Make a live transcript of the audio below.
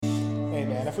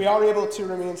Amen. If we are able to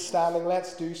remain standing,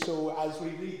 let's do so as we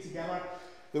read together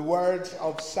the words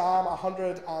of Psalm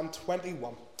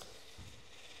 121.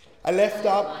 I lift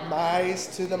up my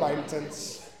eyes to the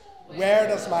mountains. Where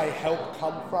does my help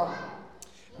come from?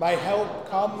 My help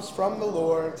comes from the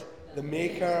Lord, the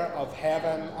maker of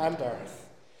heaven and earth.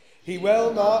 He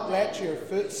will not let your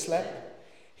foot slip.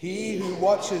 He who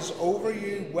watches over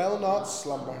you will not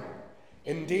slumber.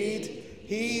 Indeed,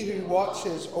 he who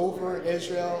watches over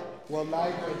Israel will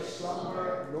neither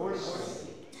slumber nor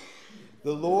sleep.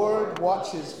 The Lord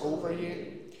watches over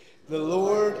you. The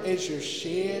Lord is your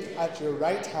shade at your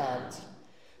right hand.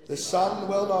 The sun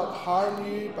will not harm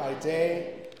you by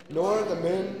day, nor the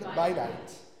moon by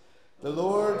night. The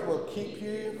Lord will keep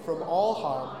you from all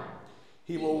harm.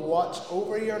 He will watch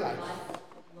over your life.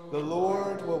 The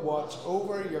Lord will watch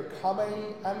over your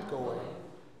coming and going,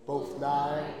 both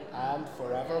now and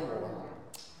forevermore.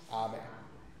 Amen.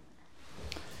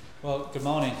 Well, good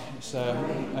morning. It's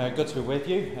good to be with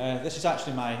you. This is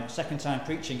actually my second time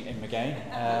preaching in McGain.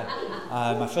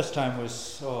 My first time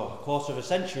was a quarter of a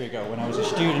century ago when I was a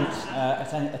student at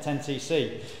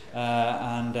NTC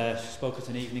and spoke at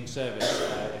an evening service,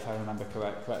 if I remember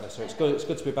correctly. So it's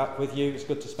good to be back with you. It's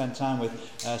good to spend time with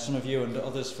some of you and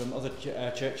others from other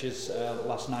churches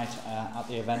last night at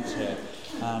the events here.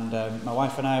 And my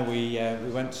wife and I, we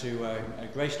went to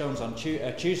Greystones on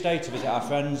Tuesday to visit our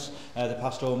friends, the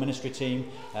pastoral ministry team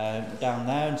down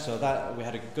there, and so that we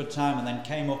had a good time, and then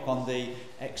came up on the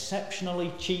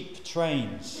exceptionally cheap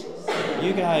trains.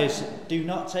 You guys do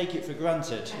not take it for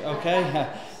granted, okay?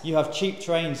 You have cheap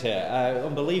trains here,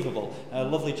 unbelievable.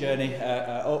 Lovely journey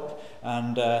up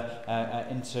and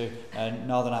into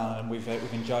Northern Ireland.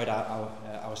 We've enjoyed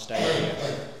our stay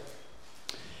here.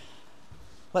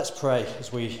 Let's pray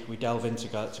as we delve into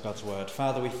God's word.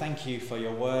 Father, we thank you for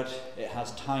your word. It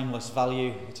has timeless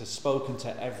value. It has spoken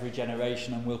to every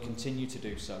generation and will continue to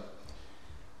do so.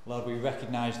 Lord, we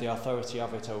recognise the authority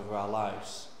of it over our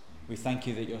lives. We thank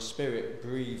you that your Spirit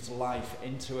breathes life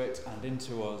into it and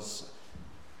into us.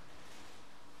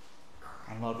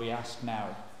 And Lord, we ask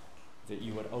now that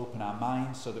you would open our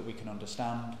minds so that we can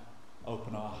understand,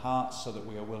 open our hearts so that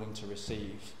we are willing to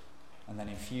receive, and then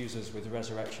infuse us with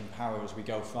resurrection power as we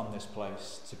go from this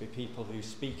place to be people who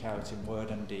speak out in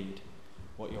word and deed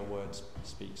what your word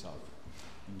speaks of.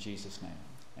 In Jesus' name,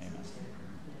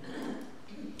 amen.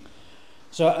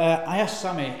 So I asked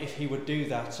Sammy if he would do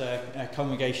that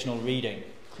congregational reading,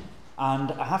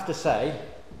 and I have to say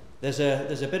there's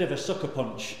a bit of a sucker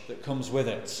punch that comes with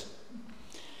it.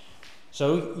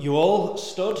 So you all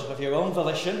stood of your own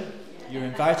volition, you're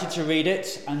invited to read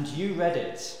it, and you read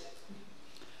it.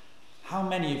 How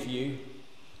many of you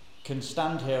can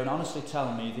stand here and honestly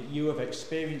tell me that you have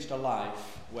experienced a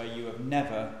life where you have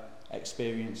never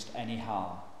experienced any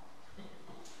harm?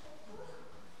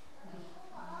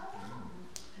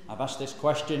 I've asked this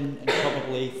question in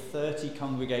probably 30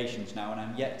 congregations now, and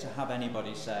I'm yet to have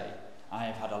anybody say, I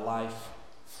have had a life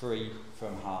free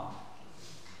from harm.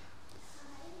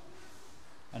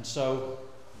 And so,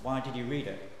 why did you read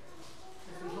it?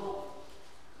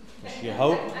 Because you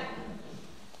hope.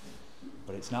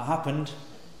 But it's not happened.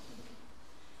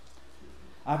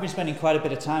 I've been spending quite a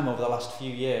bit of time over the last few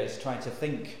years trying to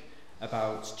think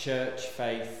about church,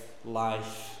 faith,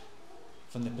 life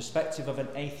from the perspective of an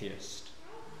atheist.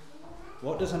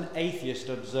 What does an atheist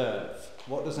observe?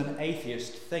 What does an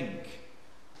atheist think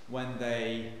when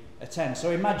they attend?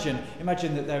 So imagine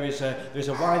that there is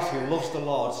a wife who loves the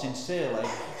Lord sincerely,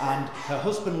 and her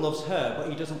husband loves her, but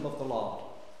he doesn't love the Lord.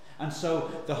 And so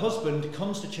the husband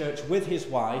comes to church with his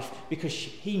wife because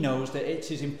he knows that it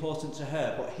is important to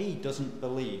her, but he doesn't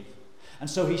believe. And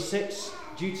so he sits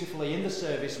dutifully in the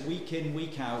service week in,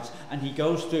 week out, and he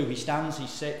goes through, he stands, he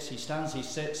sits, he stands, he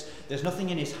sits. There's nothing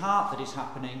in his heart that is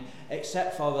happening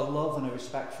except for a love and a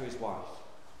respect for his wife.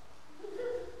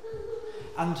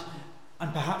 And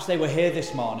perhaps they were here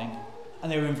this morning,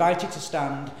 and they were invited to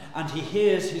stand, and he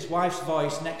hears his wife's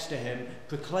voice next to him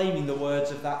proclaiming the words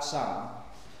of that psalm.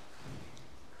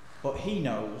 But he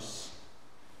knows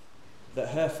that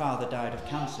her father died of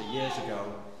cancer years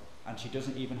ago, and she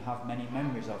doesn't even have many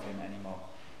memories of him anymore.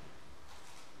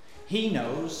 He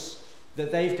knows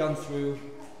that they've gone through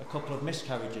a couple of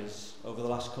miscarriages over the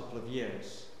last couple of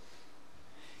years.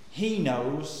 He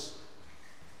knows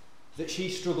that she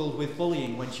struggled with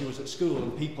bullying when she was at school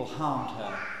and people harmed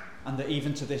her, and that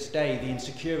even to this day the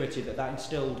insecurity that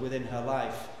instilled within her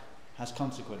life has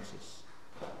consequences.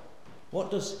 What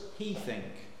does he think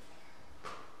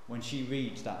when she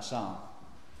reads that psalm?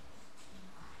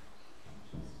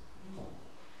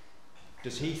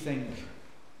 Does he think,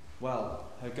 well,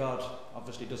 her God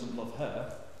obviously doesn't love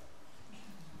her?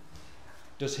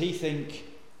 Does he think,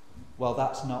 well,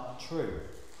 that's not true?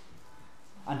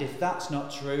 And if that's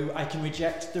not true, I can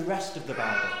reject the rest of the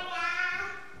Bible.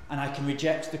 And I can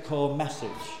reject the core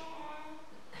message.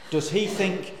 Does he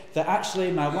think that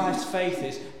actually my wife's faith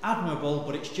is admirable,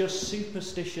 but it's just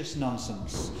superstitious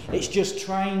nonsense? It's just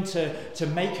trying to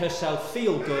make herself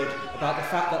feel good about the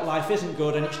fact that life isn't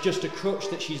good, and it's just a crutch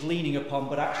that she's leaning upon,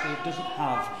 but actually it doesn't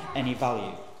have any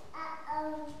value.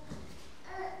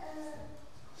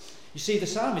 You see, the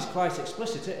psalm is quite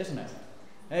explicit, isn't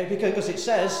it? Because it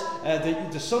says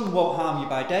the sun won't harm you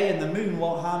by day and the moon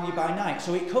won't harm you by night.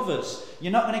 So it covers.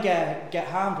 You're not going to get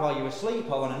harmed while you're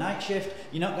asleep or on a night shift.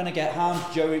 You're not going to get harmed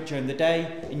during the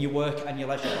day in your work and your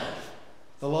leisure life.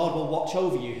 The Lord will watch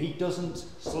over you. He doesn't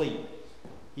sleep.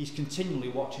 He's continually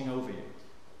watching over you.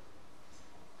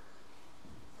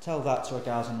 Tell that to a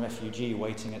Gazan refugee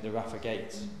waiting at the Rafah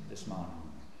gate this morning.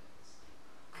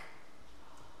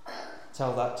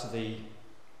 Tell that to the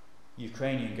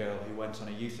Ukrainian girl who went on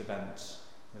a youth event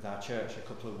with our church a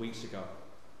couple of weeks ago,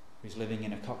 who's living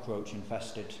in a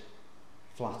cockroach-infested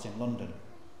flat in London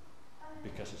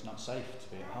because it's not safe to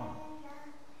be at home.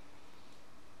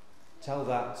 Tell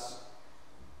that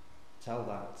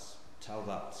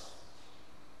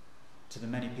to the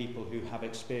many people who have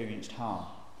experienced harm,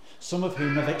 some of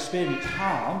whom have experienced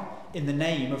harm in the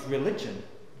name of religion,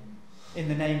 in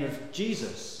the name of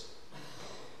Jesus.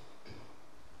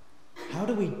 How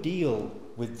do we deal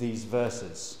with these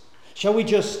verses? Shall we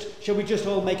just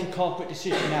all make a corporate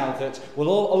decision now that we'll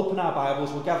all open our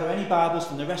Bibles, we'll gather any Bibles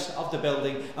from the rest of the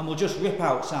building, and we'll just rip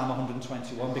out Psalm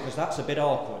 121 because that's a bit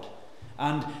awkward.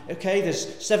 And okay,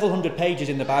 there's several hundred pages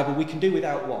in the Bible, we can do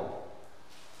without one.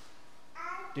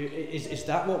 Is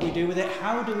that what we do with it?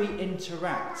 How do we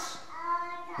interact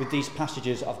with these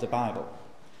passages of the Bible?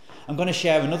 I'm going to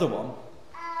share another one.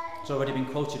 It's already been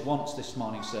quoted once this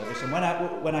morning's service, and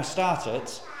when I start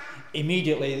it,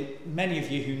 immediately many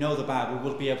of you who know the Bible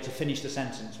will be able to finish the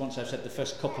sentence once I've said the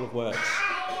first couple of words,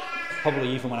 probably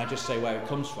even when I just say where it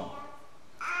comes from.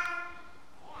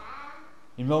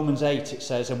 In Romans 8 it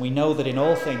says, "And we know that in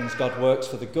all things God works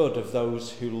for the good of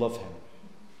those who love him."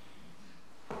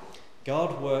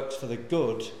 God works for the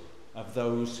good of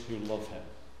those who love him.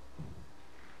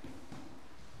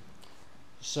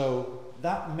 So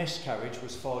that miscarriage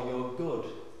was for your good.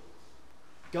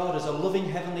 God, as a loving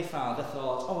Heavenly Father,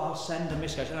 thought, I'll send a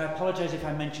miscarriage. And I apologise if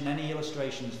I mention any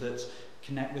illustrations that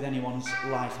connect with anyone's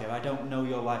life here. I don't know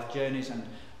your life journeys,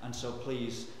 and so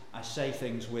please, I say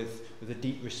things with a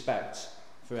deep respect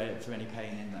for any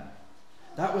pain in there.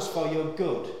 That was for your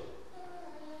good.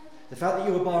 The fact that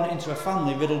you were born into a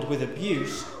family riddled with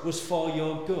abuse was for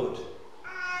your good.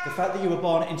 The fact that you were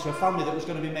born into a family that was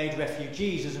going to be made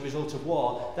refugees as a result of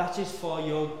war, that is for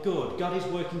your good. God is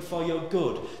working for your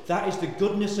good. That is the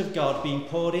goodness of God being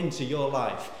poured into your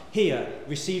life. Here,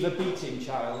 receive a beating,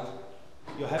 child.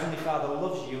 Your Heavenly Father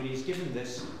loves you and he's given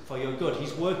this for your good.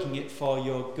 He's working it for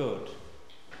your good.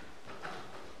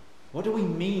 What do we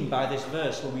mean by this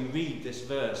verse when we read this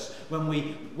verse? When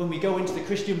we go into the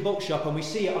Christian bookshop and we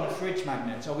see it on a fridge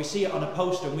magnet or we see it on a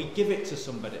poster and we give it to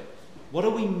somebody? What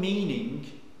are we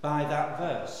meaning by that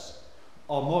verse?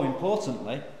 Or more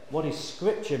importantly, what is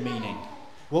Scripture meaning?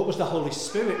 What was the Holy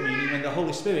Spirit meaning when the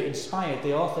Holy Spirit inspired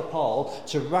the author Paul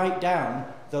to write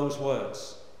down those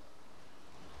words?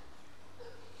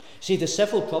 See, there's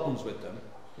several problems with them,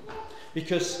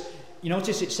 because you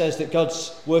notice it says that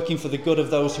God's working for the good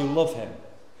of those who love him.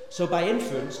 So by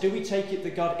inference, do we take it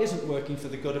that God isn't working for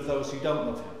the good of those who don't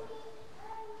love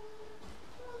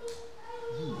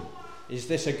him? Is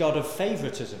this a God of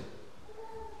favouritism?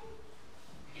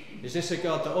 Is this a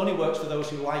God that only works for those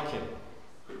who like him?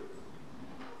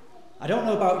 I don't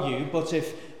know about you, but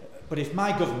if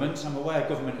my government, I'm aware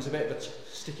government is a bit of a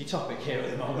sticky topic here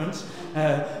at the moment,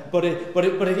 but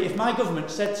if my government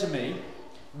said to me,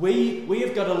 we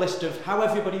have got a list of how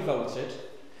everybody voted,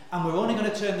 and we're only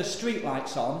going to turn the street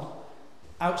lights on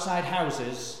outside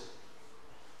houses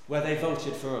where they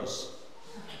voted for us.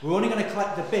 We're only going to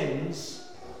collect the bins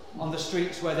on the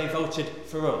streets where they voted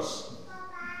for us.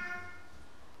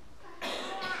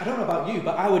 I don't know about you,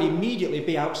 but I would immediately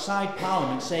be outside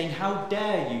Parliament saying, how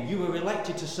dare you? You were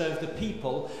elected to serve the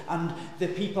people, and the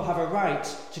people have a right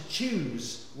to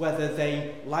choose whether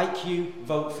they like you,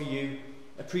 vote for you,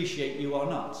 appreciate you or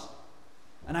not.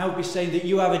 And I would be saying that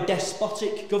you are a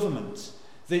despotic government,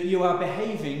 that you are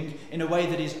behaving in a way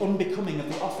that is unbecoming of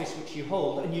the office which you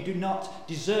hold, and you do not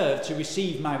deserve to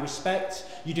receive my respect.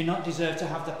 You do not deserve to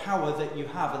have the power that you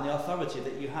have and the authority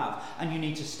that you have, and you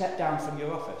need to step down from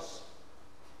your office.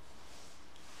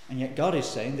 And yet God is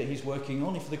saying that he's working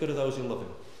only for the good of those who love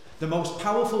him. The most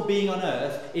powerful being on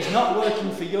earth is not working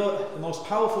for the most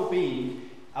powerful being,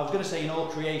 I was going to say in all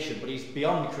creation, but he's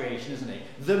beyond creation, isn't he?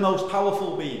 The most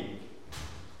powerful being,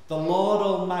 the Lord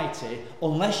Almighty,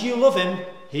 unless you love him,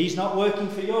 he's not working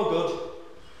for your good.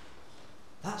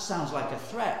 That sounds like a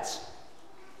threat.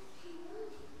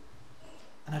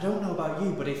 And I don't know about you,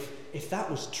 but if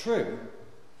that was true,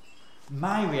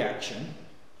 my reaction,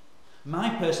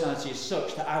 my personality is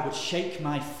such that I would shake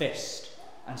my fist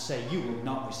and say, you will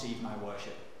not receive my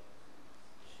worship.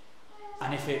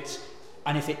 And if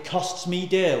it costs me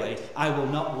dearly, I will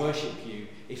not worship you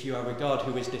if you are a God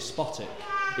who is despotic,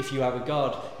 if you are a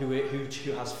God who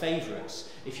has favourites,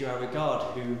 if you are a God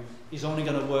who is only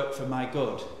going to work for my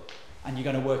good, and you're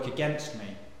going to work against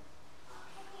me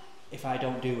if I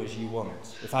don't do as you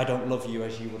want, if I don't love you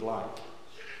as you would like.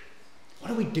 What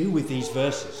do we do with these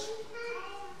verses?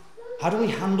 How do we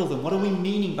handle them? What are we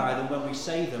meaning by them when we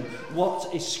say them?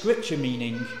 What is Scripture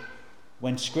meaning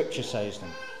when Scripture says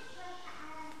them?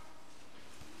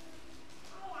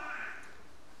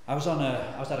 I was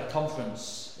at a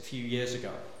conference a few years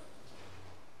ago,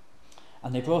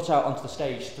 and they brought out onto the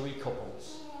stage 3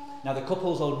 couples. Now the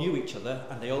couples all knew each other,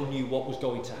 and they all knew what was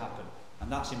going to happen,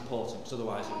 and that's important, because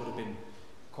otherwise it would have been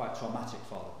quite traumatic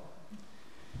for them.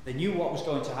 They knew what was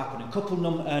going to happen, and couple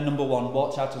number 1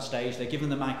 walked out on stage. They given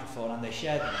the microphone, and they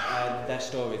shared their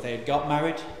story. They had got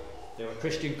married, they were a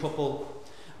Christian couple,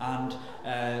 and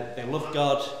they loved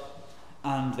God,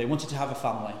 and they wanted to have a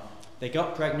family. They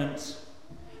got pregnant,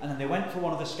 and then they went for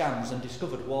one of the scans and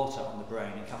discovered water on the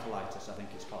brain, encephalitis, I think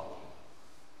it's called.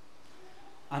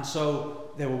 And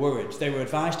so they were worried. They were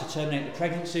advised to terminate the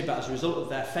pregnancy, but as a result of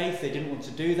their faith, they didn't want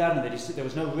to do that, and there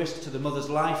was no risk to the mother's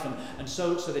life, and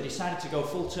so they decided to go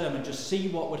full term and just see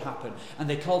what would happen. And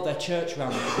they called their church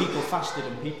round, and people fasted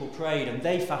and people prayed, and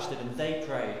they fasted and they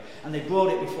prayed, and they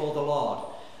brought it before the Lord.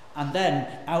 And then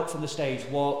out from the stage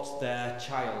walked their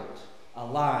child,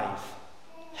 alive,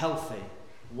 healthy,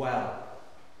 well.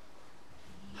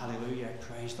 Hallelujah,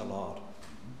 praise the Lord.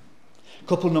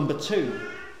 Couple number 2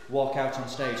 walk out on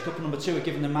stage. Couple number 2 are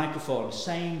given the microphone.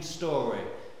 Same story.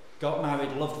 Got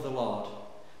married, loved the Lord.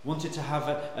 Wanted to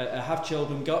have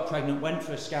children, got pregnant, went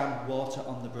for a scan, water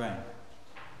on the brain.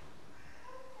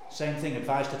 Same thing,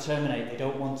 advised to terminate. They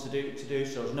don't want to do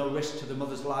so. There's no risk to the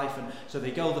mother's life, and so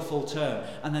they go the full term.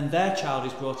 And then their child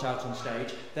is brought out on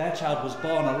stage. Their child was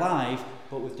born alive,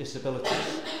 but with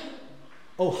disabilities.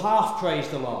 Oh, half praise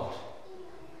the Lord.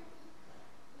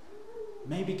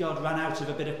 Maybe God ran out of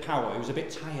a bit of power. He was a bit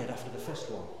tired after the first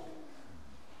one.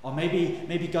 Or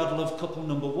maybe God loved couple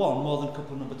number 1 more than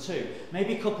couple number 2.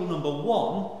 Maybe couple number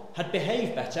 1 had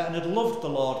behaved better and had loved the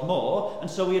Lord more, and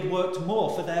so he had worked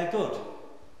more for their good.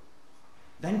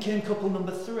 Then came couple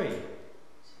number 3,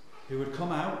 who would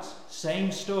come out,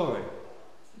 same story.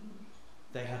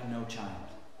 They had no child.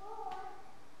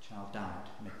 Child died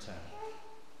mid-term.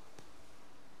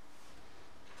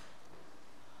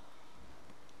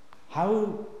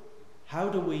 How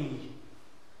do we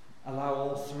allow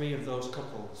all 3 of those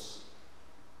couples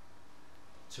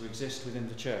to exist within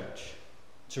the church,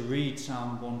 to read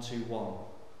Psalm 121,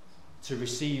 to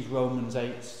receive Romans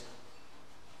 8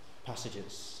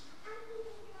 passages?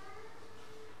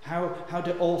 How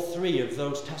do all 3 of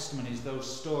those testimonies, those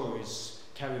stories,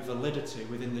 carry validity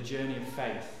within the journey of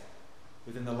faith,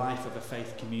 within the life of a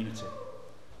faith community?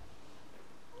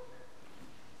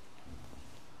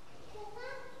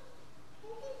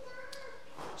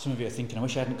 Some of you are thinking, I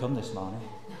wish I hadn't come this morning.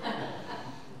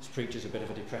 This preacher's a bit of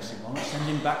a depressing one. Let's send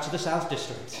him back to the South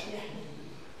District.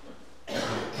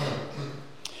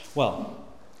 Well,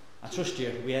 I trust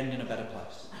you, we end in a better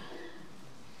place.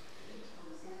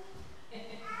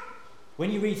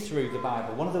 When you read through the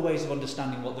Bible, one of the ways of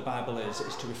understanding what the Bible is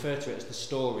to refer to it as the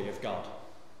story of God.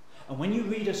 And when you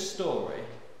read a story,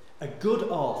 a good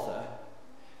author,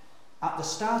 at the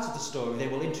start of the story, they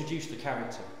will introduce the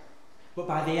character. But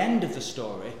by the end of the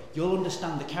story, you'll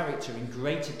understand the character in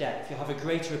greater depth. You'll have a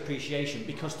greater appreciation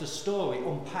because the story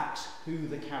unpacks who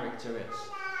the character is.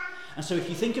 And so if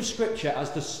you think of Scripture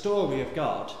as the story of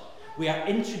God, we are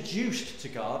introduced to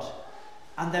God,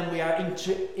 and then we are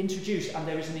introduced, and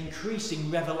there is an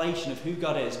increasing revelation of who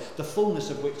God is, the fullness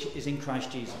of which is in Christ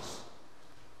Jesus.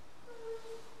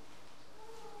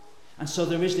 And so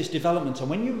there is this development, and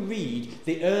when you read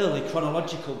the early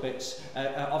chronological bits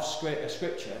of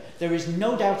Scripture, there is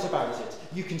no doubt about it.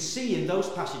 You can see in those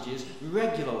passages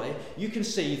regularly, you can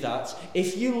see that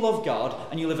if you love God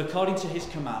and you live according to his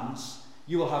commands,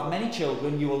 you will have many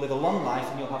children, you will live a long life,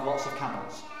 and you'll have lots of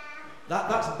camels.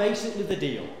 That's basically the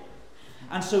deal.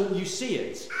 And so you see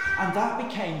it, and that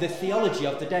became the theology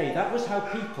of the day. That was how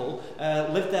people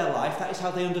lived their life. That is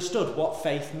how they understood what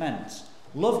faith meant.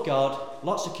 Love God,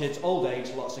 lots of kids, old age,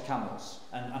 lots of camels,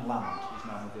 and land is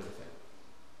normally the other thing.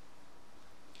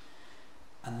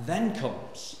 And then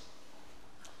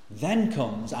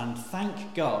comes, and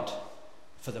thank God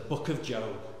for the book of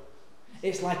Job.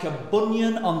 It's like a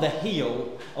bunion on the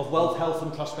heel of wealth, health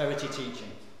and prosperity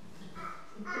teaching.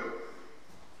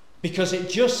 Because it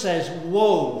just says,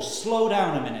 whoa, slow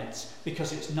down a minute,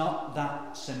 because it's not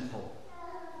that simple.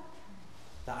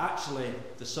 That actually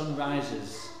the sun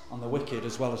rises on the wicked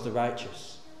as well as the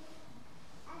righteous.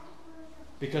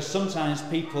 Because sometimes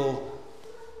people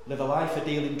live a life of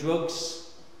dealing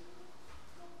drugs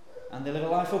and they live a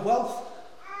life of wealth.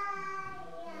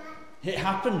 It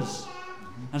happens.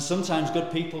 And sometimes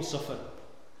good people suffer.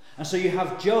 And so you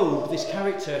have Job, this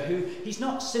character who, he's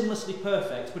not sinlessly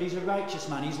perfect, but he's a righteous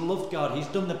man. He's loved God. He's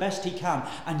done the best he can.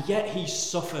 And yet he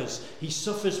suffers. He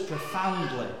suffers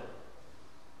profoundly.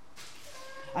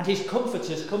 And his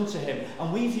comforters come to him.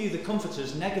 And we view the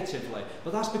comforters negatively.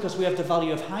 But that's because we have the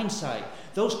value of hindsight.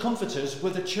 Those comforters were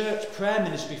the church prayer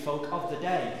ministry folk of the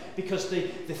day. Because the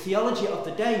theology of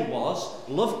the day was,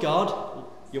 love God,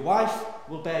 your wife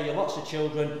will bear you lots of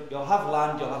children, you'll have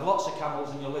land, you'll have lots of camels,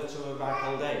 and you'll live to a ripe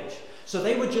old age. So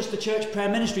they were just the church prayer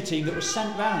ministry team that was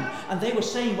sent round, and they were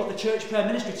saying what the church prayer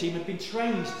ministry team had been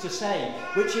trained to say,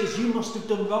 which is, you must have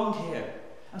done wrong here,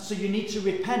 and so you need to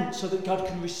repent so that God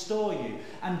can restore you.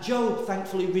 And Job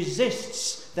thankfully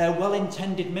resists their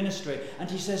well-intended ministry,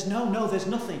 and he says, no, there's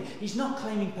nothing. He's not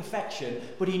claiming perfection,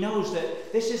 but he knows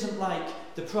that this isn't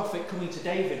like the prophet coming to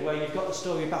David, where you've got the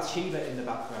story of Bathsheba in the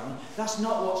background. That's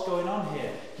not what's going on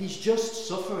here. He's just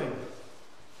suffering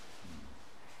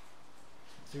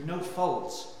through no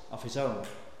fault of his own.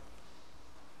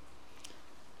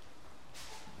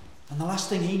 And the last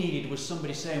thing he needed was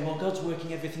somebody saying, well, God's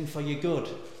working everything for your good.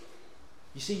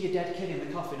 You see your dead kid in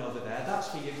the coffin over there? That's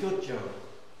for your good, Job.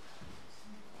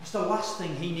 That's the last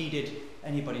thing he needed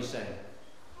anybody saying.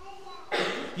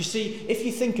 You see, if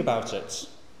you think about it,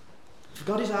 for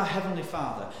God is our Heavenly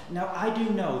Father. Now, I do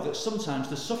know that sometimes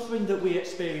the suffering that we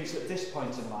experience at this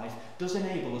point in life does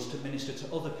enable us to minister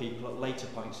to other people at later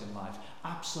points in life.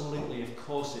 Absolutely, of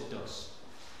course it does.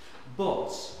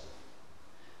 But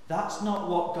that's not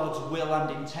what God's will and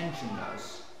intention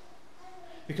does.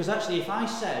 Because actually, if I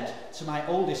said to my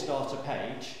oldest daughter,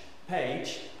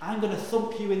 Paige, I'm going to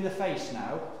thump you in the face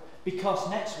now, because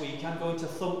next week I'm going to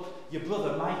thump your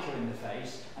brother Micah in the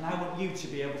face, and I want you to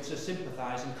be able to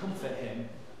sympathise and comfort him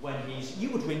when you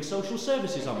would ring social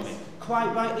services on me.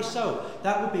 Quite rightly so.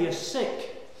 That would be a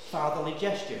sick fatherly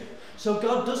gesture. So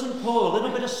God doesn't pour a little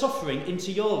bit of suffering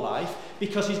into your life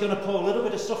because he's going to pour a little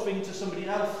bit of suffering into somebody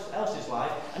else's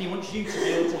life, and he wants you to be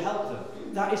able to help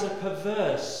them. That is a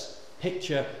perverse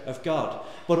picture of God.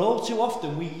 But all too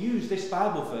often we use this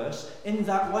Bible verse in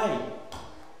that way.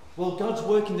 Well, God's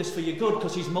working this for your good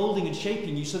because he's moulding and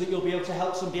shaping you so that you'll be able to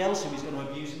help somebody else who he's going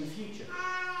to abuse in the future.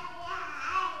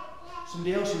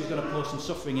 Somebody else who he's going to pour some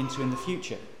suffering into in the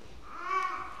future.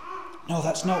 No,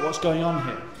 that's not what's going on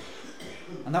here.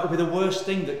 And that would be the worst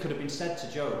thing that could have been said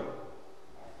to Job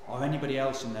or anybody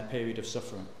else in their period of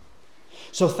suffering.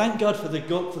 So thank God for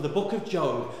the book of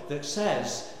Job that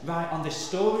says, right, on this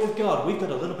story of God, we've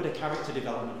got a little bit of character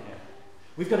development here.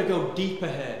 We've got to go deeper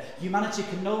here. Humanity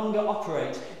can no longer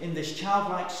operate in this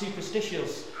childlike,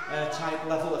 superstitious type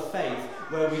level of faith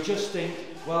where we just think,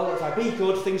 well, if I be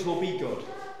good, things will be good.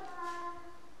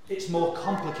 It's more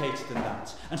complicated than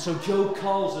that. And so Job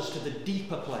calls us to the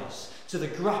deeper place, to the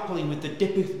grappling with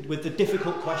the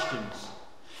difficult questions.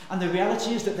 And the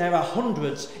reality is that there are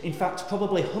hundreds, in fact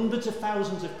probably hundreds of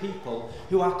thousands of people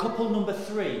who are couple number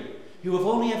 3, who have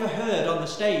only ever heard on the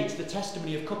stage the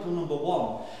testimony of couple number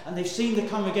 1, and they've seen the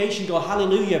congregation go,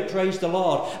 hallelujah, praise the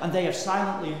Lord, and they have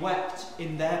silently wept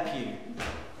in their pew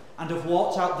and have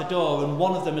walked out the door, and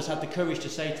one of them has had the courage to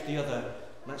say to the other,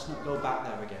 let's not go back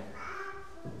there again.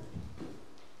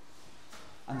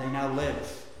 And they now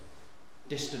live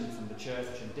distant from the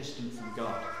church and distant from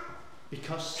God,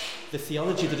 because the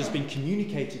theology that has been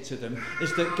communicated to them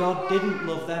is that God didn't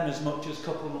love them as much as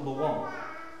couple number 1,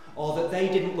 or that they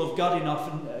didn't love God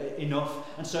enough,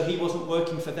 and so he wasn't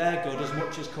working for their good as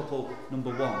much as couple number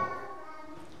 1.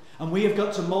 And we have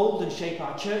got to mould and shape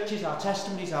our churches, our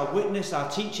testimonies, our witness, our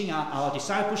teaching, our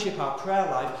discipleship, our prayer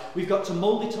life. We've got to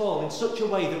mould it all in such a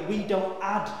way that we don't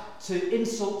add to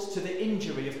insult to the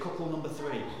injury of couple number 3.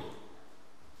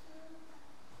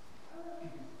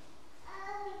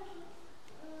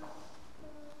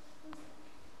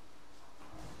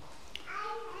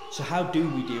 So how do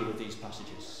we deal with these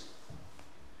passages?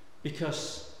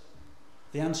 Because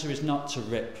The answer is not to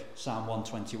rip Psalm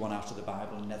 121 out of the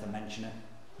Bible and never mention it.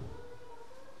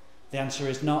 The answer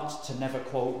is not to never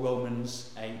quote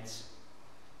Romans 8.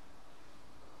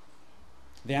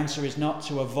 The answer is not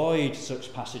to avoid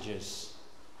such passages.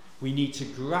 We need to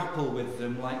grapple with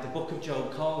them like the book of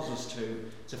Job calls us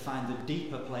to find the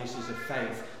deeper places of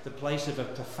faith, the place of a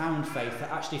profound faith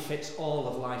that actually fits all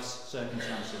of life's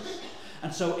circumstances.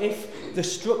 And so if the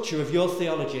structure of your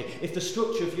theology, if the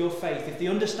structure of your faith, if the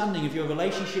understanding of your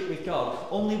relationship with God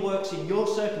only works in your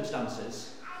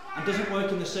circumstances and doesn't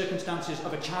work in the circumstances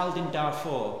of a child in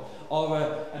Darfur or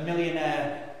a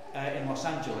millionaire in Los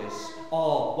Angeles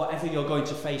or whatever you're going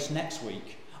to face next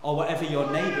week or whatever your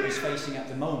neighbour is facing at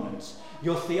the moment,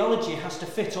 your theology has to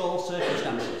fit all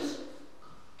circumstances.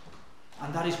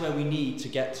 And that is where we need to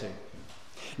get to.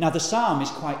 Now the psalm is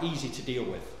quite easy to deal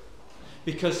with,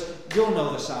 because you'll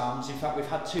know the psalms. In fact, we've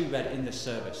had 2 read in this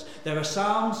service. There are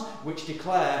psalms which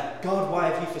declare, God, why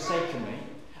have you forsaken me?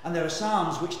 And there are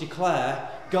psalms which declare,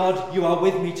 God, you are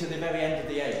with me to the very end of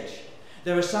the age.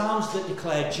 There are psalms that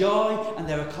declare joy, and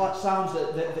there are psalms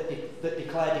that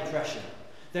declare depression.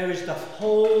 There is the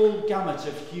whole gamut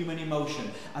of human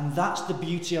emotion, and that's the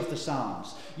beauty of the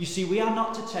psalms. You see, we are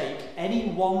not to take any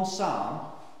one psalm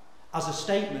as a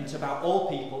statement about all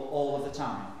people all of the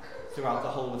time, throughout the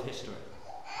whole of history.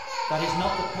 That is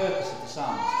not the purpose of the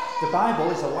Psalms. The Bible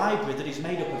is a library that is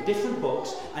made up of different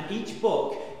books, and each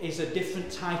book is a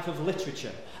different type of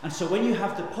literature. And so when you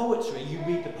have the poetry, you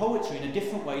read the poetry in a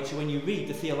different way to when you read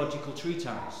the theological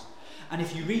treatises. And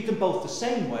if you read them both the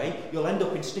same way, you'll end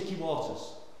up in sticky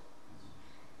waters.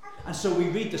 And so we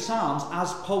read the Psalms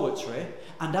as poetry,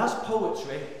 and as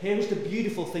poetry, here is the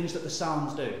beautiful things that the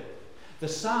Psalms do. The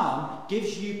Psalm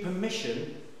gives you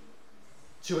permission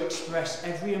to express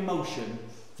every emotion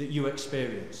that you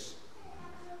experience.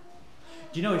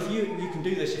 Do you know, if you can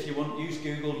do this if you want, use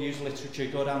Google, use literature,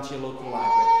 go down to your local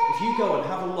library. If you go and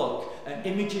have a look at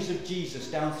images of Jesus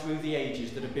down through the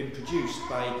ages that have been produced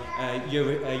by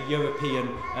European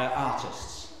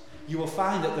artists, you will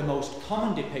find that the most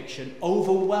common depiction,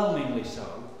 overwhelmingly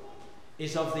so,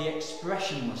 is of the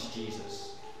expressionless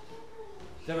Jesus.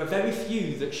 There are very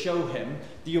few that show him.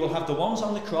 You will have the ones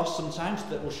on the cross sometimes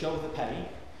that will show the pain,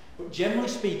 but generally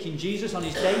speaking, Jesus on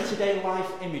his day-to-day life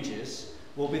images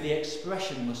will be the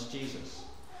expressionless Jesus.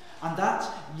 And that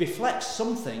reflects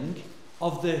something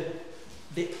of the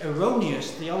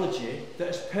erroneous theology that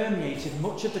has permeated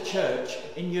much of the church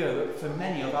in Europe for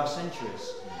many of our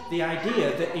centuries. The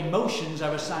idea that emotions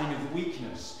are a sign of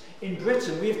weakness. In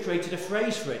Britain, we have created a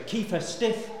phrase for it: keep a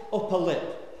stiff upper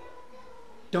lip.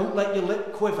 Don't let your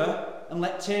lip quiver and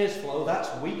let tears flow. That's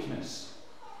weakness.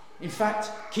 In fact,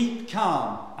 keep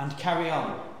calm and carry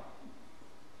on.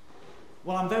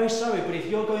 Well, I'm very sorry, but if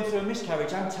you're going through a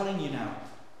miscarriage, I'm telling you now,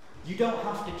 you don't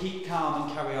have to keep calm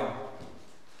and carry on.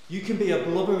 You can be a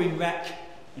blubbering wreck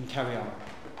and carry on.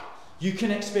 You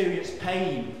can experience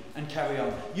pain and carry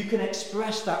on. You can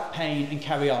express that pain and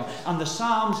carry on. And the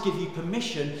Psalms give you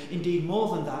permission, indeed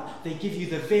more than that, they give you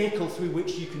the vehicle through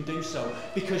which you can do so.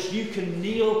 Because you can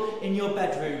kneel in your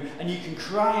bedroom and you can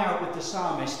cry out with the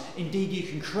psalmist. Indeed, you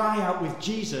can cry out with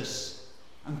Jesus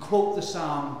and quote the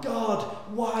psalm, God,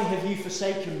 why have you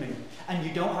forsaken me? And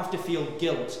you don't have to feel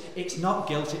guilt. It's not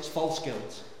guilt, it's false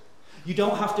guilt. You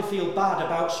don't have to feel bad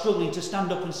about struggling to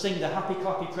stand up and sing the happy,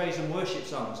 clappy praise and worship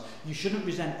songs. You shouldn't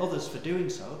resent others for doing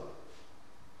so.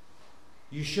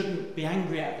 You shouldn't be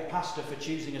angry at the pastor for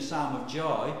choosing a psalm of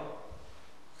joy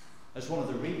as one of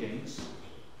the readings.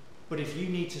 But if you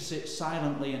need to sit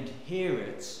silently and hear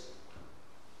it,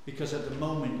 because at the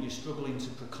moment you're struggling to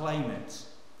proclaim it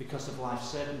because of life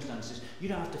circumstances, you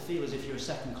don't have to feel as if you're a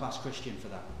second-class Christian for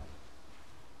that.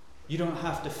 You don't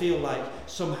have to feel like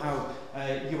somehow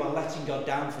you are letting God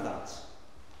down for that.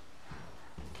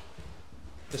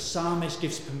 The psalmist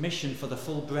gives permission for the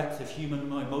full breadth of human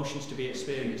emotions to be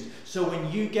experienced. So when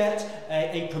you get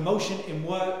a promotion in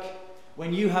work,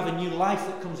 when you have a new life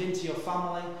that comes into your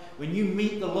family, when you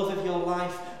meet the love of your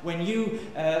life, when you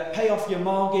pay off your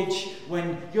mortgage,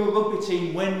 when your rugby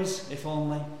team wins, if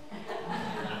only,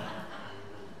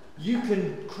 you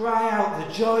can cry out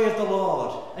the joy of the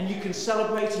Lord, and you can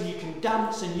celebrate and you can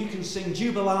dance and you can sing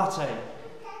Jubilate.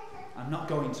 I'm not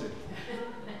going to.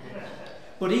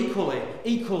 But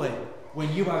equally,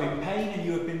 when you are in pain and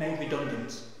you have been made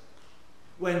redundant,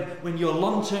 when your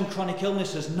long-term chronic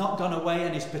illness has not gone away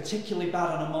and is particularly bad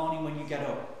on a morning when you get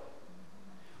up,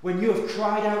 when you have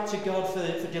cried out to God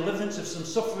for deliverance of some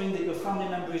suffering that your family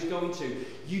member is going to,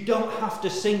 you don't have to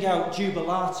sing out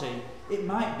Jubilate. It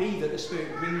might be that the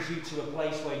Spirit brings you to a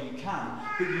place where you can,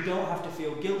 but you don't have to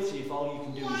feel guilty if all you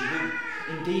can do is weep.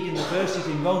 Indeed, in the verses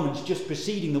in Romans just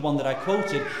preceding the one that I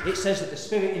quoted, it says that the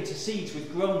Spirit intercedes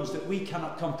with groans that we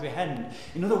cannot comprehend.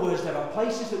 In other words, there are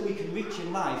places that we can reach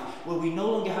in life where we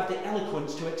no longer have the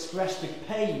eloquence to express the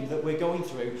pain that we're going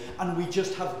through, and we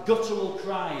just have guttural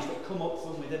cries that come up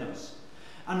from within us.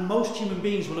 And most human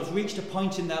beings will have reached a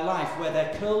point in their life where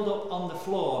they're curled up on the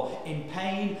floor in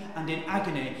pain and in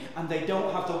agony, and they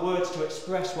don't have the words to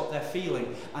express what they're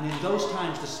feeling. And in those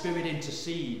times, the Spirit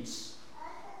intercedes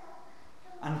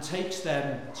and takes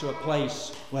them to a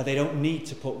place where they don't need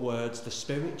to put words. The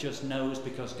Spirit just knows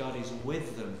because God is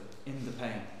with them in the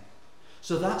pain.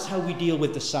 So that's how we deal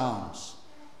with the Psalms.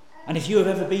 And if you have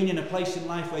ever been in a place in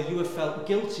life where you have felt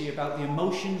guilty about the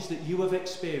emotions that you have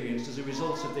experienced as a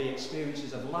result of the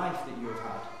experiences of life that you have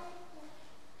had,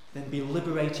 then be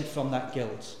liberated from that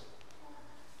guilt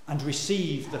and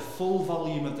receive the full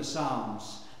volume of the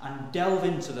Psalms and delve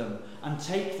into them and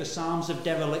take the Psalms of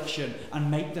dereliction and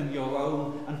make them your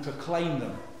own and proclaim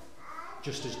them,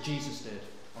 just as Jesus did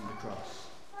on the cross.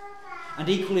 And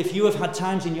equally, if you have had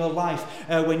times in your life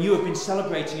when you have been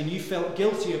celebrating and you felt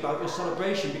guilty about your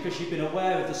celebration because you've been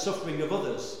aware of the suffering of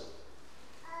others,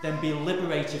 then be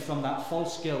liberated from that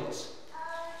false guilt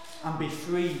and be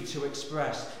free to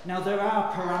express. Now, there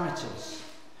are parameters.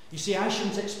 You see, I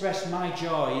shouldn't express my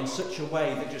joy in such a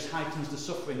way that just heightens the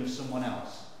suffering of someone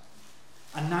else.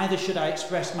 And neither should I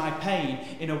express my pain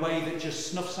in a way that just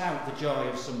snuffs out the joy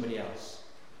of somebody else.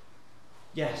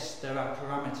 Yes, there are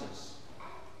parameters.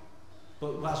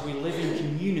 But as we live in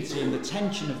community and the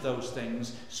tension of those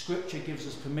things, Scripture gives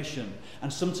us permission.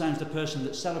 And sometimes the person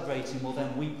that's celebrating will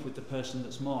then weep with the person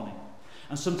that's mourning.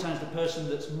 And sometimes the person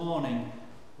that's mourning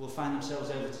will find themselves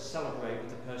able to celebrate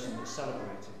with the person that's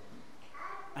celebrating.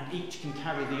 And each can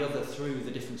carry the other through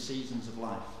the different seasons of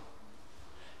life.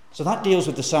 So that deals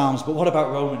with the Psalms, but what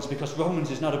about Romans? Because Romans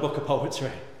is not a book of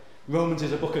poetry. Romans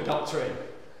is a book of doctrine.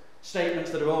 Statements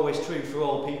that are always true for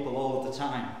all people all of the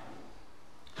time.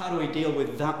 How do we deal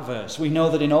with that verse? We know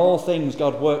that in all things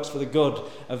God works for the good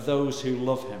of those who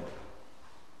love him.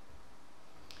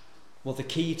 Well, the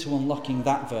key to unlocking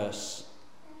that verse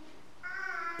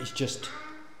is just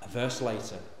a verse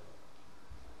later.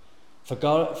 For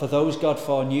those God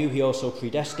foreknew, he also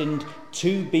predestined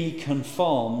to be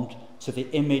conformed to the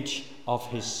image of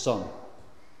his Son.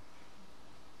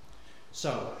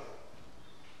 So,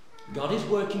 God is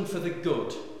working for the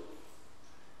good.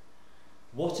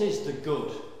 What is the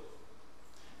good?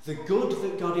 The good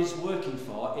that God is working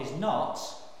for is not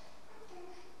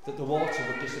that the water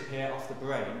would disappear off the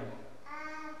brain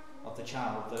of the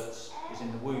child that is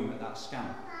in the womb at that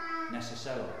scan,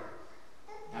 necessarily.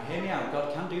 Now hear me out,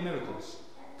 God can do miracles.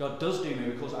 God does do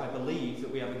miracles. I believe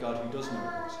that we have a God who does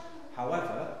miracles.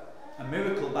 However, a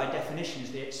miracle by definition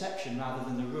is the exception rather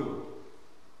than the rule.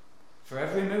 For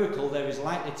every miracle there is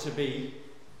likely to be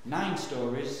 9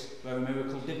 stories where a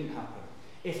miracle didn't happen.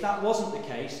 If that wasn't the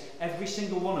case, every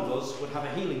single one of us would have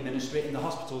a healing ministry in the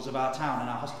hospitals of our town and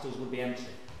our hospitals would be empty.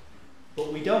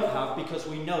 But we don't have, because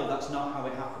we know that's not how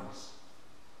it happens.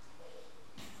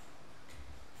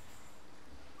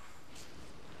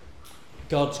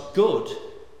 God's good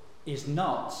is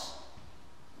not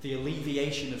the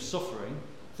alleviation of suffering,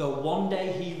 though one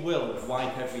day he will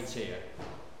wipe every tear.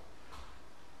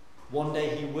 One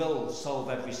day he will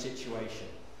solve every situation.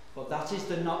 But that is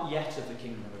the not yet of the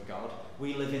kingdom of God.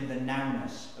 We live in the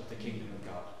nowness of the kingdom of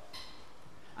God.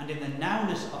 And in the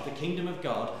nowness of the kingdom of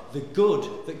God, the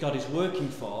good that God is working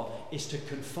for is to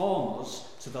conform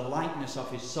us to the likeness of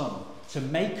his Son, to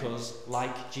make us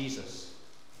like Jesus.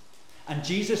 And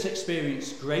Jesus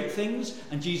experienced great things,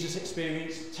 and Jesus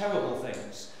experienced terrible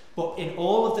things. But in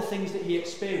all of the things that he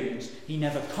experienced, he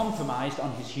never compromised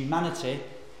on his humanity,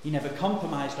 he never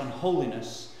compromised on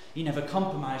holiness, he never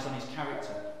compromised on his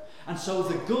character. And so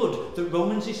the good that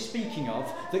Romans is speaking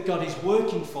of, that God is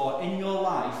working for in your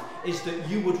life, is that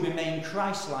you would remain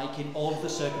Christ-like in all of the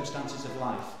circumstances of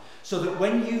life. So that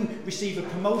when you receive a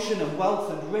promotion and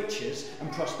wealth and riches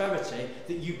and prosperity,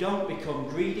 that you don't become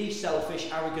greedy,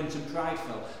 selfish, arrogant and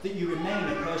prideful. That you remain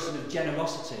a person of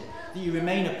generosity. That you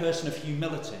remain a person of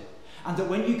humility. And that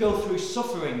when you go through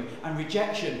suffering and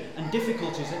rejection and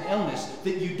difficulties and illness,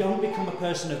 that you don't become a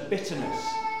person of bitterness,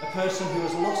 a person who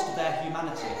has lost their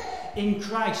humanity. In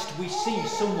Christ we see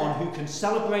someone who can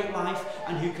celebrate life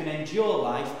and who can endure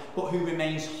life, but who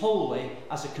remains holy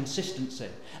as a consistency.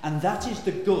 And that is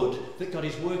the good that God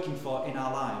is working for in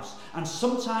our lives. And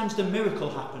sometimes the miracle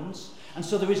happens, and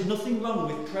so there is nothing wrong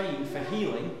with praying for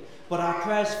healing, but our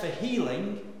prayers for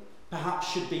healing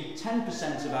perhaps should be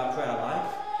 10% of our prayer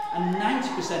life, And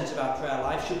 90% of our prayer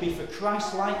life should be for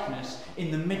Christ-likeness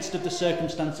in the midst of the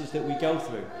circumstances that we go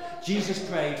through. Jesus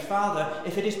prayed, Father,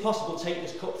 if it is possible, take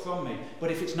this cup from me.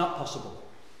 But if it's not possible,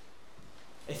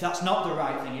 if that's not the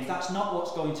right thing, if that's not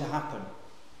what's going to happen,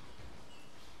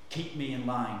 keep me in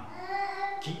line.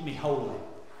 Keep me holy.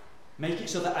 Make it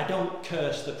so that I don't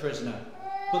curse the prisoner,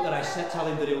 but that I tell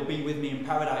him that he will be with me in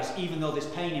paradise, even though there's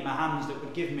pain in my hands that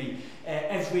would give me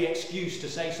every excuse to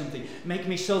say something. Make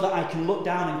me so that I can look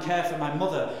down and care for my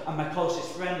mother and my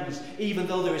closest friends, even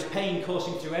though there is pain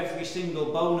coursing through every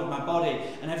single bone of my body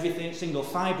and every single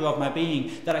fibre of my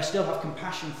being, that I still have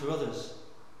compassion for others.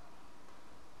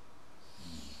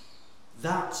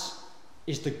 That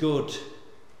is the good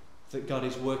that God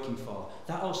is working for.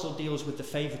 That also deals with the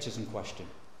favouritism question.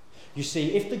 You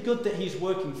see, if the good that he's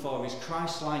working for is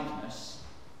Christ-likeness,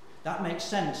 that makes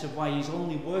sense of why he's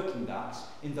only working that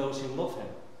in those who love him.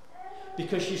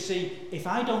 Because you see, if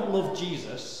I don't love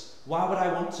Jesus, why would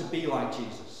I want to be like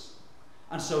Jesus?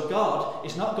 And so God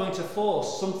is not going to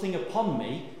force something upon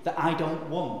me that I don't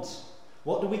want.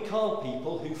 What do we call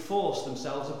people who force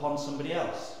themselves upon somebody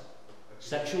else?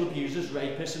 Sexual abusers,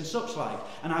 rapists and such like.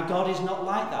 And our God is not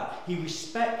like that. He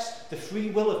respects the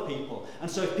free will of people. And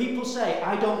so if people say,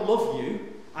 I don't love you,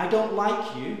 I don't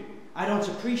like you, I don't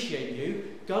appreciate you,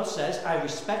 God says, I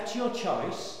respect your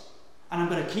choice, and I'm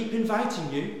going to keep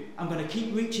inviting you, I'm going to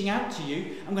keep reaching out to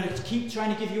you, I'm going to keep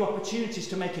trying to give you opportunities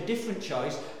to make a different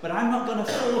choice, but I'm not going to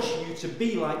force you to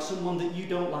be like someone that you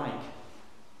don't like.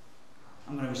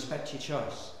 I'm going to respect your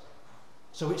choice.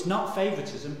 So it's not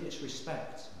favouritism, it's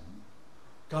respect.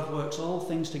 God works all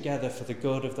things together for the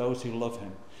good of those who love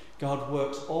him. God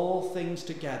works all things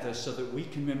together so that we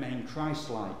can remain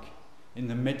Christ-like in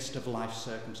the midst of life's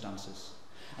circumstances.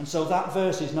 And so that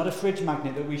verse is not a fridge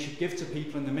magnet that we should give to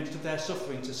people in the midst of their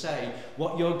suffering to say,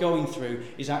 what you're going through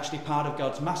is actually part of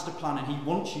God's master plan and he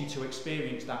wants you to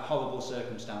experience that horrible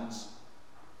circumstance.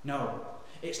 No,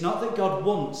 it's not that God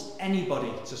wants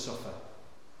anybody to suffer.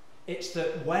 It's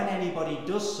that when anybody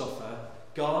does suffer,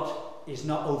 God is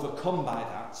not overcome by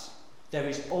that. There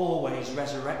is always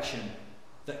resurrection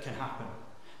that can happen.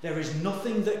 There is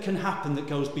nothing that can happen that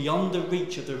goes beyond the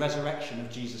reach of the resurrection of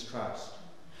Jesus Christ.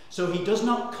 So he does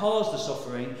not cause the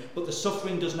suffering, but the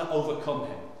suffering does not overcome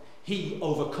him. He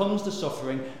overcomes the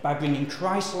suffering by bringing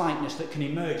Christ-likeness that can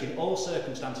emerge in all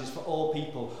circumstances for all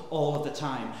people all of the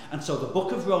time. And so the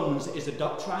book of Romans, that is a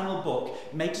doctrinal book,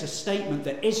 makes a statement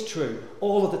that is true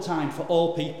all of the time for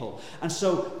all people. And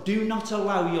so do not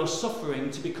allow your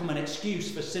suffering to become an excuse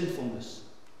for sinfulness.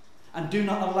 And do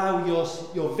not allow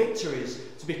your victories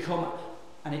to become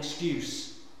an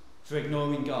excuse for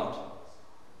ignoring God.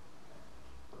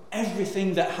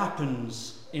 Everything that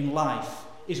happens in life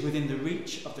is within the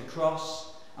reach of the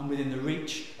cross and within the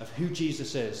reach of who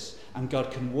Jesus is, and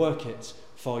God can work it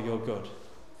for your good.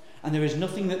 And there is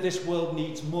nothing that this world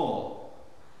needs more.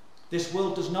 This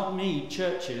world does not need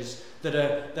churches that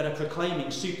are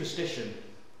proclaiming superstition.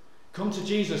 Come to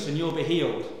Jesus and you'll be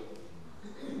healed.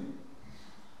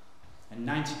 And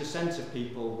 90% of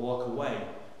people walk away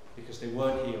because they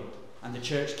weren't healed. And the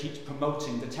church keeps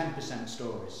promoting the 10%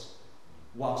 stories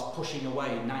whilst pushing away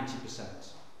 90%.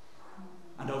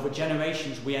 And over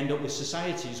generations, we end up with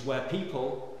societies where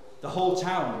people, the whole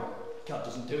town, God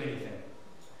doesn't do anything.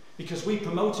 Because we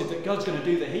promoted that God's going to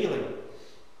do the healing.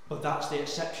 But that's the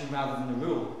exception rather than the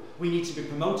rule. We need to be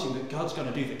promoting that God's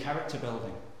going to do the character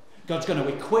building. God's going to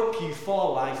equip you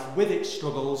for life with its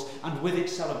struggles and with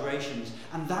its celebrations.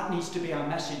 And that needs to be our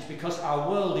message, because our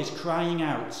world is crying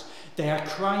out. They are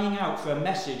crying out for a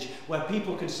message where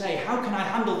people can say, how can I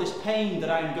handle this pain that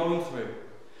I am going through?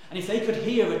 And if they could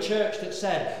hear a church that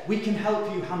said, we can help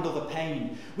you handle the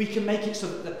pain. We can make it so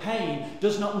that the pain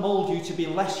does not mould you to be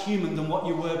less human than what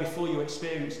you were before you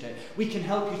experienced it. We can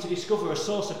help you to discover a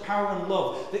source of power and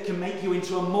love that can make you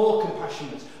into a more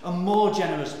compassionate, a more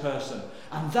generous person.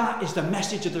 And that is the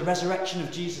message of the resurrection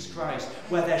of Jesus Christ.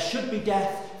 Where there should be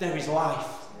death, there is life.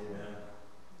 Amen.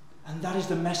 And that is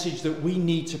the message that we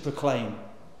need to proclaim.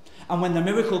 And when the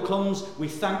miracle comes, we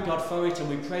thank God for it and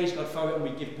we praise God for it and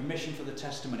we give permission for the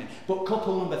testimony. But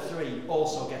couple number 3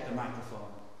 also get the microphone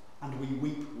and we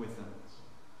weep with them.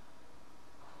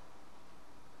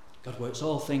 God works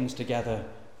all things together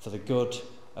for the good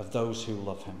of those who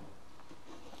love him.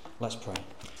 Let's pray.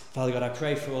 Father God, I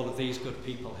pray for all of these good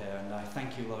people here, and I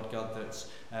thank you, Lord God,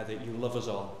 that you love us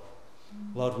all.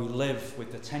 Lord, we live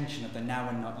with the tension of the now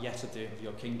and not yet of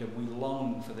your kingdom. We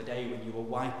long for the day when you will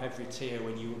wipe every tear,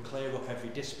 when you will clear up every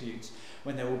dispute,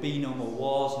 when there will be no more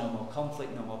wars, no more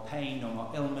conflict, no more pain, no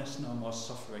more illness, no more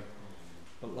suffering.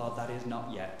 But Lord, that is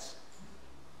not yet.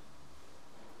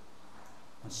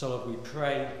 And so, Lord, we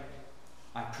pray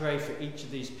I pray for each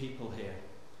of these people here,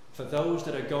 for those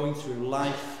that are going through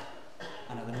life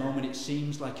and at the moment it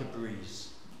seems like a breeze.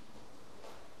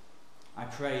 I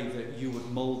pray that you would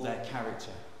mould their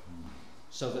character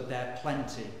so that their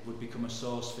plenty would become a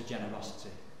source for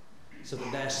generosity, so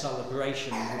that their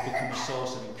celebration would become a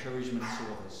source of encouragement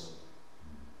to others.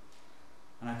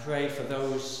 And I pray for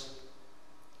those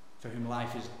for whom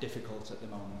life is difficult at the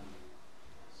moment.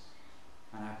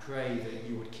 And I pray that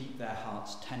you would keep their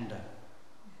hearts tender,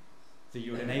 that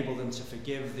you would enable them to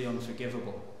forgive the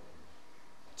unforgivable,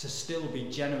 to still be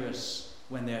generous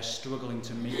when they are struggling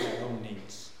to meet their own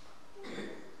needs.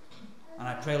 And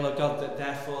I pray, Lord God, that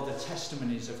therefore the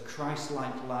testimonies of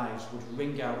Christ-like lives would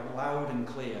ring out loud and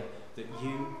clear that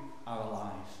you are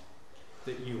alive,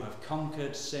 that you have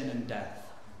conquered sin and death,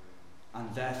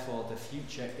 and therefore the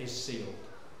future is sealed.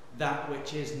 That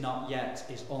which is not yet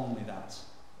is only that.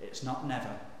 It's not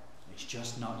never, it's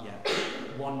just not yet.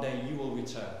 One day you will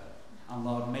return, and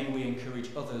Lord, may we encourage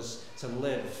others to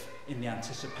live in the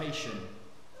anticipation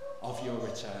of your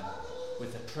return,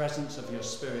 with the presence of your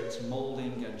Spirit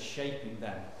moulding and shaping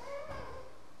them.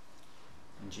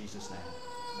 In Jesus' name,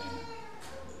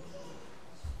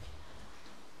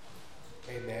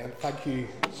 amen. Amen. Thank you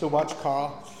so much,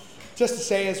 Carl. Just to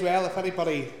say as well, if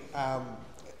anybody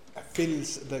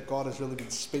feels that God has really been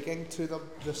speaking to them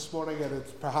this morning and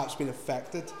has perhaps been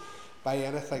affected by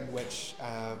anything which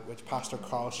Pastor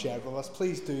Carl shared with us,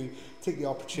 please do take the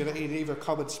opportunity to either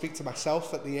come and speak to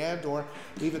myself at the end or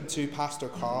even to Pastor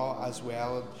Carl as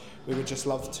well. And we would just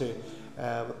love to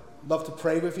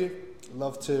pray with you,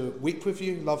 love to weep with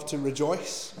you, love to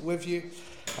rejoice with you,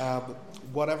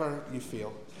 whatever you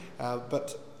feel.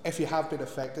 But if you have been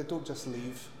affected, don't just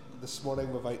leave this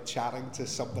morning without chatting to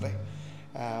somebody,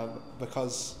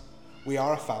 because we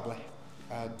are a family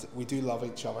and we do love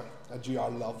each other and you are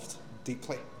loved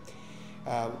deeply.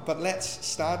 But let's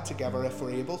stand together if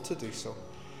we're able to do so,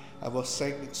 and we'll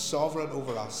sing Sovereign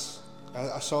Over Us,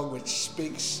 a song which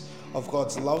speaks of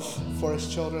God's love for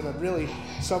his children and really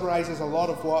summarises a lot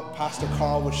of what Pastor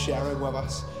Carl was sharing with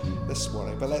us this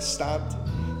morning. But let's stand,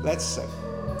 let's sing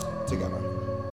together.